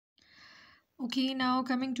Okay, now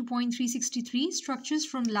coming to point 363, structures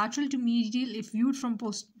from lateral to medial if viewed from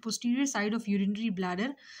posterior side of urinary bladder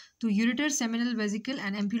तो ureter, seminal vesicle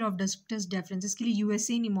and ampulla of ductus deferens. इसके लिए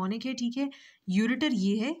USA mnemonic है, ठीक है. ureter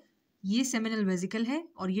ये है, ये seminal vesicle है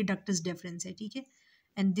और ये ductus deferens है, ठीक है.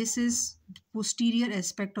 And this is posterior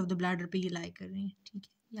aspect of the bladder पे ये lie कर रहे हैं, ठीक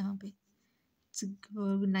है, यहाँ पे. It's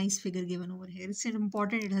a nice figure given over here. It's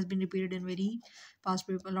important. It has been repeated in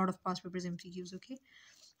a lot of past papers MCQs.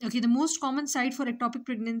 Okay, the most common site for ectopic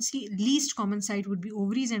pregnancy, least common site would be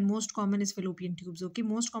ovaries and most common is fallopian tubes. Okay,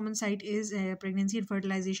 most common site is pregnancy and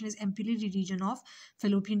fertilization is ampullary region of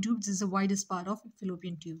fallopian tubes. This is the widest part of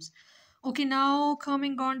fallopian tubes. Okay, now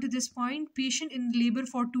coming on to this point, patient in labor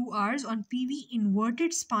for 2 hours on PV,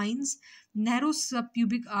 inverted spines, narrow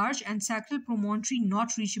subpubic arch and sacral promontory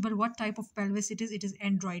not reachable. What type of pelvis it is? It is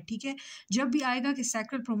android. ठीक है, जब भी आएगा कि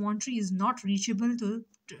sacral promontory is not reachable तो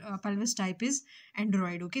pelvis type is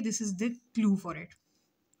android. Okay, this is the clue for it.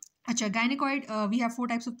 अच्छा, gynecoid, we have 4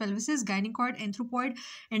 types of pelvises: gynecoid, anthropoid,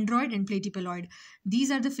 android and platypeloid.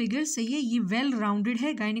 These are the figures. सही है, ये well rounded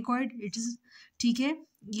है gynecoid. It is ठीक है,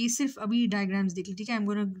 ये सिर्फ अभी डायग्राम्स देख ली, ठीक है. I'm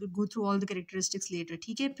going to go through all the characteristics later,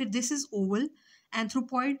 ठीक है. फिर this is oval,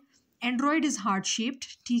 anthropoid, android is heart shaped,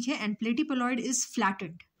 ठीक है, and platypeloid is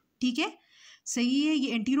flattened, ठीक है. सही है,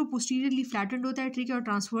 ये एंटीरो पोस्टीरियरली फ्लैटेंड होता है, ठीक है, और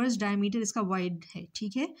ट्रांसवर्स डायमीटर इसका वाइड है,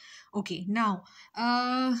 ठीक है. Okay, now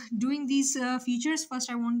doing these features,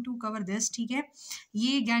 first I want to cover this, ठीक है.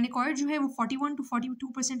 ये गैनिकॉइड जो है वो 41 to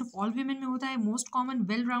 42% ऑफ ऑल वीमेन में होता है. Most common,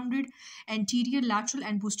 well rounded, anterior, lateral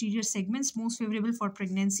and posterior segments, most favourable for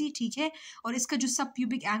pregnancy, ठीक है. और इसका जो सब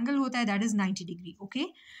प्यूबिक एंगल होता है that is 90 degree. Okay,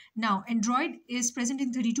 now Android is present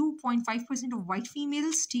in 32.5% of white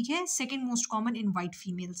females, ठीक है. Second most common in white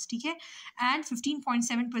females, ठीक है, and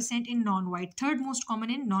 15.7% in non-white. Third most common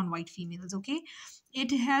in non-white females. Okay,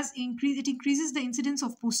 it increases the incidence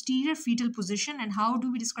of posterior fetal position. And how do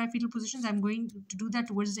we describe fetal positions? I'm going to do that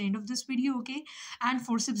towards the end of this video. Okay, and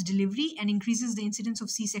forceps delivery, and increases the incidence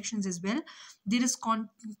of C-sections as well. There is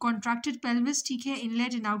contracted pelvis, ठीक है,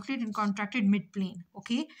 inlet and outlet, and contracted midplane.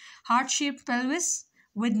 Okay, heart-shaped pelvis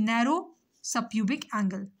with narrow subpubic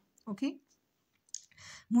angle. Okay.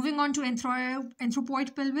 Moving on to anthropoid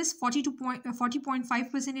pelvis,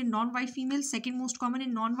 40.5% in non-white females, second most common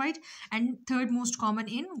in non-white, and third most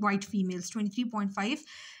common in white females, 23.5.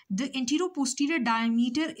 The anteroposterior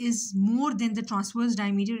diameter is more than the transverse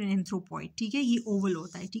diameter in anthropoid, ठीक है, ये Oval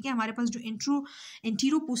होता है, ठीक है. हमारे पास जो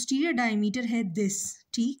anteroposterior diameter है this,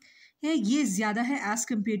 ठीक है, ये ज़्यादा है as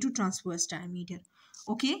compared to transverse diameter.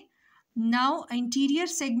 Okay. Now anterior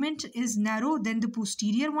segment is narrow than the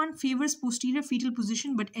posterior one, favors posterior fetal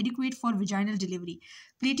position but adequate for vaginal delivery.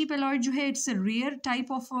 Platypeloid जो है it's a rare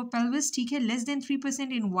type of pelvis, ठीक है, less than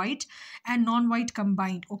 3% in white and non-white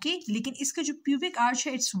combined. Okay, लेकिन इसका जो pubic arch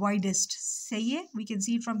है it's widest, सही है, we can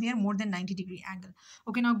see it from here, more than 90 degree angle.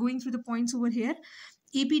 Okay, now going through the points over here.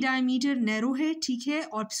 AP diameter narrow है, ठीक है,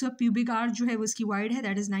 और सब प्यूबिक आर्च जो है वो इसकी वाइड है,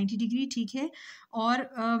 दैट इज 90 डिग्री, ठीक है. और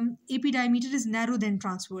AP diameter is narrow then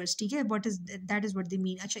transverse, ठीक है, but is that is what they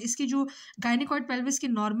mean. अच्छा, इसके जो गायनेकॉइड पेल्विस के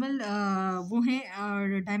नॉर्मल वो हैं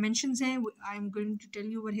डायमेंशंस हैं, I am going to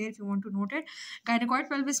tell you over here if you want to note it. Gynaecoid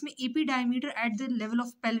pelvis में AP diameter at the level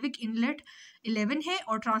of pelvic inlet 11 है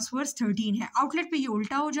और ट्रांसवर्स 13 है. आउटलेट पे ये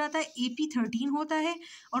उल्टा हो जाता है, AP 13 होता है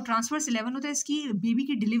और ट्रांसवर्स 11 होता है. इसकी बेबी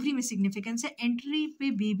की डिलीवरी में सिग्निफिकेंस है. एंट्री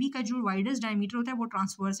पे बेबी का जो वाइडेस्ट डायमीटर होता है वो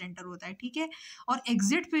ट्रांसवर्स एंटर होता है, ठीक है, और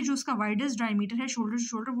एग्जिट पे जो उसका वाइडेस्ट डायमीटर है शोल्डर टू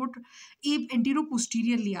शोल्डर वो एंटीरो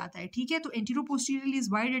पोस्टीरियरली आता है, ठीक है. तो antero posteriorly is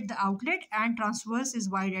wide at the outlet and transverse is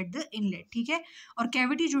wide at the inlet, ठीक है. और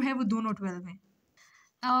कैविटी जो है वो दोनों 12 है.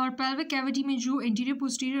 और पेल्विक कैविटी में जो इंटीरियर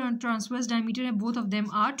पोस्टीरियर और ट्रांसवर्स डायमीटर है both of them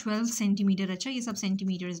are 12 centimetre. अच्छा, ये सब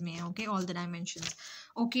सेंटीमीटर्स में है. Okay, all the dimensions.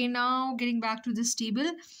 Okay, now getting back to this table,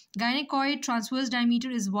 gynecoid transverse diameter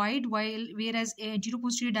is wide while whereas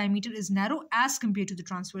anteroposterior diameter is narrow as compared to the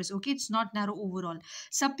transverse. Okay, it's not narrow overall.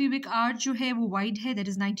 Subpubic arch जो है वो wide है,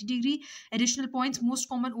 that is 90 degree. Additional points: most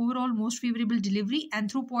common overall, most favorable delivery.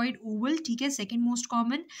 Anthropoid oval, ठीक है, second most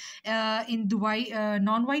common in the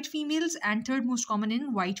non-white females and third most common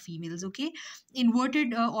in white females. Okay,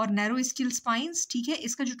 inverted or narrow scale spines, ठीक है,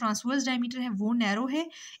 इसका जो transverse diameter है वो narrow है.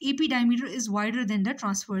 AP diameter is wider than the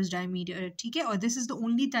transverse diameter, ठीक है, और this is the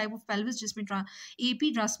only type of pelvis जिसमें AP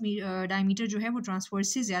डायमीटर जो है वो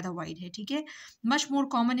ट्रांसवर्स से ज़्यादा वाइड है, ठीक है. Much more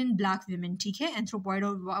common in black women, ठीक है, एंथ्रोपॉइड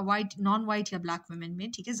और वाइट नॉन वाइट या ब्लैक वीमेन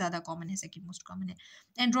में, ठीक है, ज़्यादा कॉमन है, सेकंड मोस्ट कॉमन है.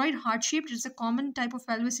 Android heart shaped is a common type of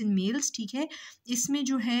pelvis in males, ठीक है. इसमें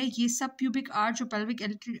जो है ये सब प्यूबिक आर्च और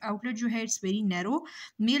पेल्विक आउटलेट जो है it's very narrow.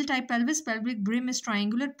 Mail type pelvis, pelvic brim is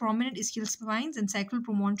triangular, prominent scale spines and sacral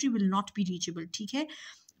प्रोमोंटरी will not be reachable, ठीक है.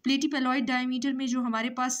 प्लेटिपेलॉइड डायमीटर में जो हमारे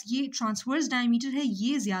पास ये ट्रांसवर्स डायमीटर है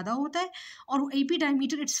ये ज़्यादा होता है, और AP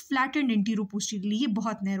diameter it's flattened antero posteriorly, ये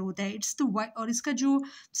बहुत नैरो होता है। इट्स द वाइड, और इसका जो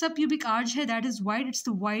सब प्यूबिक आर्च है that is wide, it's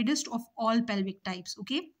the widest of all pelvic types.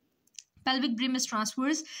 Okay, pelvic brim is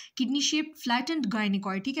transverse, kidney shaped flattened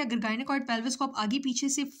gynecoid। ठीक है, अगर gynecoid pelvis को आप आगे पीछे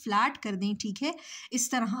से फ्लैट कर दें, ठीक है,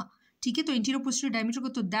 इस तरह, ठीक है, तो इंटीरियर पोस्टीरियर डायमीटर को,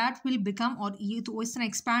 तो दैट विल बिकम, और ये तो इस तरह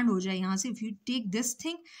एक्सपैंड हो जाए यहाँ से, if you take this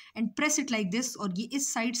thing and press it like this, और ये इस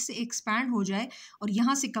साइड से एक्सपैंड हो जाए और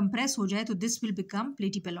यहाँ से कंप्रेस हो जाए, तो this will become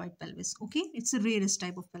platypelloid pelvis. Okay, it's a rarest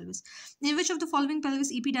type of pelvis. In which of the following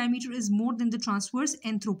pelvis EP diameter is more than the transverse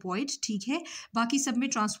anthropoid. ठीक है, बाकी सब में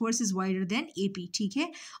transverse is wider than AP. ठीक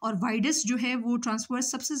है, और widest जो है वो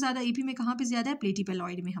ट्रांसवर्स सबसे ज्यादा एपी में कहाँ पे ज्यादा है,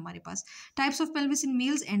 प्लेटिपेलॉइड में हमारे पास। Types of pelvis in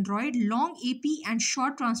males, Android, long AP and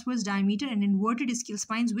short transverse diameter and inverted scale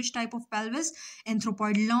spines. Which type of pelvis?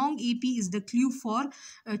 Anthropoid. Long AP is the clue for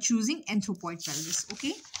choosing anthropoid pelvis.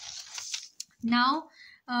 Okay, now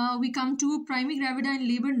we come to primary gravida in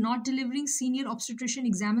labor not delivering. Senior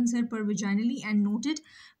obstetrician examines her per vaginally and noted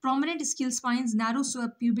prominent scale spines, narrow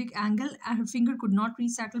subpubic angle, and her finger could not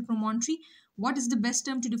reach sacral promontory. What is the best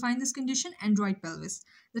term to define this condition? Android pelvis.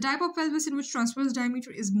 The type of pelvis in which transverse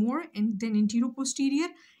diameter is more than anteroposterior,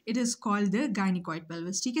 it is called the gynecoid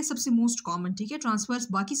pelvis. ठीक है, सबसे most common, ठीक है, transverse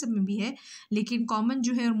बाकी सब में भी है, लेकिन common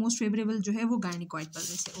जो है और most favorable जो है वो gynecoid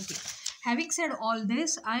pelvis है। Okay, having said all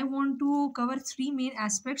this, I want to cover three main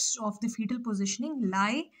aspects of the fetal positioning: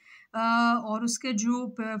 lie, और उसके जो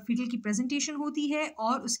फीटल की प्रेजेंटेशन होती है,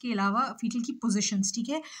 और उसके अलावा फीटल की पोजीशंस। ठीक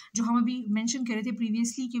है, जो हम अभी मेंशन कर रहे थे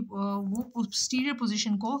प्रीवियसली कि वो पोस्टीरियर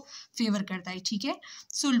पोजीशन को फेवर करता है। ठीक है,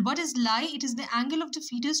 so what is lie? It is the angle of the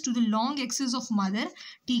foetus to the long axis of mother.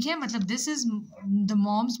 ठीक है, मतलब this is the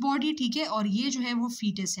moms body, ठीक है, और ये जो है वो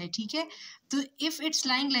फीटस है। ठीक है, तो if it's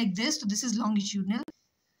lying like this, तो दिस इज लॉन्गिट्यूडनल।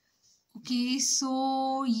 ओके,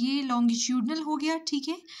 सो ये लॉन्गिट्यूडनल हो गया। ठीक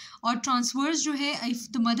है, और ट्रांसवर्स जो है, if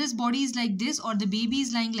the mother's body is like this और the baby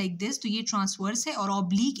is lying like this, तो ये ट्रांसवर्स है, और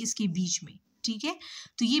ऑब्लिक इसके बीच में। ठीक है,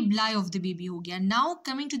 तो ये लाई ऑफ द बेबी हो गया। Now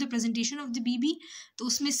coming to the presentation of the baby, तो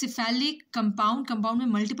उसमें सिफेलिक, कंपाउंड में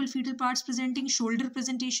multiple fetal parts presenting, shoulder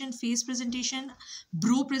presentation, face presentation,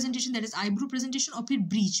 brow presentation that is eyebrow presentation, और फिर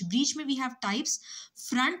ब्रीच में we have types: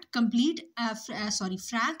 front complete,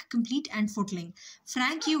 Frank, complete and footling.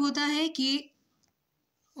 Frank ये होता है कि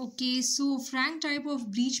okay, so Frank type of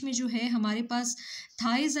breach में जो है हमारे पास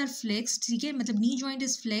थाइज आर फ्लेक्स्ड, ठीक है, मतलब नी जॉइंट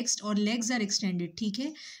इज फ्लेक्स्ड और लेग्स आर एक्सटेंडेड। ठीक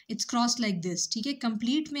है, इट्स क्रॉस लाइक दिस। ठीक है,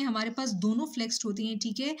 कंप्लीट में हमारे पास दोनों फ्लेक्स्ड होती हैं।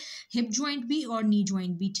 ठीक है, हिप जॉइंट भी और नी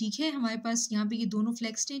जॉइंट भी। ठीक है, हमारे पास यहाँ पे ये दोनों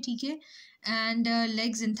फ्लेक्स्ड हैं। ठीक है, and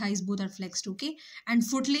legs and thighs both are flexed. Okay, and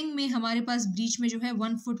footling में हमारे पास ब्रीच में जो है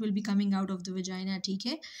 1 foot will be coming out of the vagina. ठीक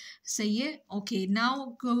है, सही है। Okay, now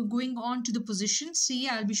going on to the position, C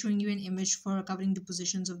I will be showing you an image for covering the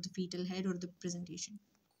positions of the foetal head और the presentation.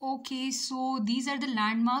 Okay, so these are the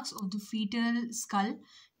landmarks of the fetal skull.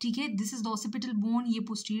 ठीक है, this is the occipital bone, ये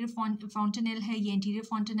posterior fontanelle है, ये anterior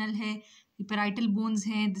fontanelle है, ये parietal bones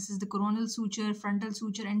हैं, this is the coronal suture, frontal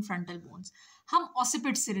suture and frontal bones. हम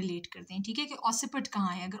occiput से relate करते हैं। ठीक है, कि occiput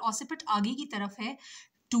कहाँ है? अगर occiput आगे की तरफ है,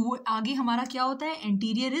 तो आगे हमारा क्या होता है?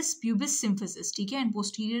 एंटीरियर इज प्यूबिस सिम्फिसिस, ठीक है, एंड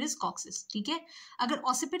पोस्टीरियर इज कॉक्सिस। ठीक है, अगर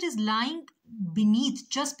ऑसिपिट is lying beneath,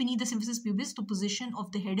 just beneath the symphysis pubis, तो position of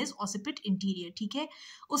the head is occiput interior। ठीक है,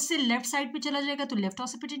 उससे लेफ्ट साइड पे चला जाएगा तो लेफ्ट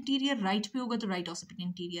occiput interior, राइट पे होगा तो राइट occiput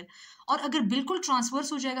interior, और अगर बिल्कुल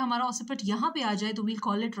ट्रांसवर्स हो जाएगा हमारा occiput यहाँ पे आ जाए तो we'll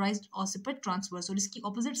call it right occiput transverse, और इसकी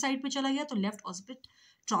ऑपोजिट साइड पे चला गया तो लेफ्ट occiput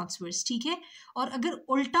ट्रांसवर्स। ठीक है, और अगर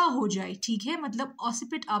उल्टा हो जाए, ठीक है, मतलब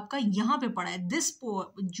ऑसिपिट आपका यहाँ पे पड़ा है, दिस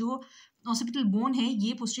जो ऑसिपिटल बोन है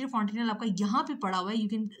ये पोस्टीरियर फॉन्टेनल आपका यहाँ पे पड़ा हुआ है, you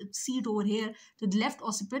can see it over here, तो लेफ्ट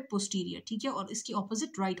ऑसिपिट पोस्टीरियर। ठीक है, और इसकी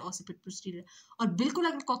ऑपोजिट राइट ऑसिपिट पोस्टीरियर, और बिल्कुल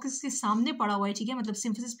अगर कॉक्सिस के सामने पड़ा हुआ है, ठीक है, मतलब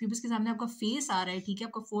सिम्फिसिस प्यूबिस के सामने आपका फेस आ रहा है, ठीक है,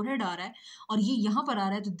 आपका फोरहेड आ रहा है और ये यहाँ पर आ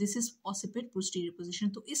रहा है, तो दिस इज ऑसिपिट पोस्टीरियर पोजिशन।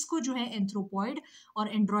 तो इसको जो है एंथ्रोपॉइड और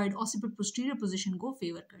एंड्रॉइड ऑसिपिट पोस्टीरियर पोजिशन को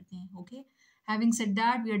फेवर करते हैं। Okay, having said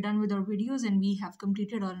that, we are done with our videos and we have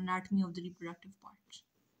completed our anatomy of the reproductive part.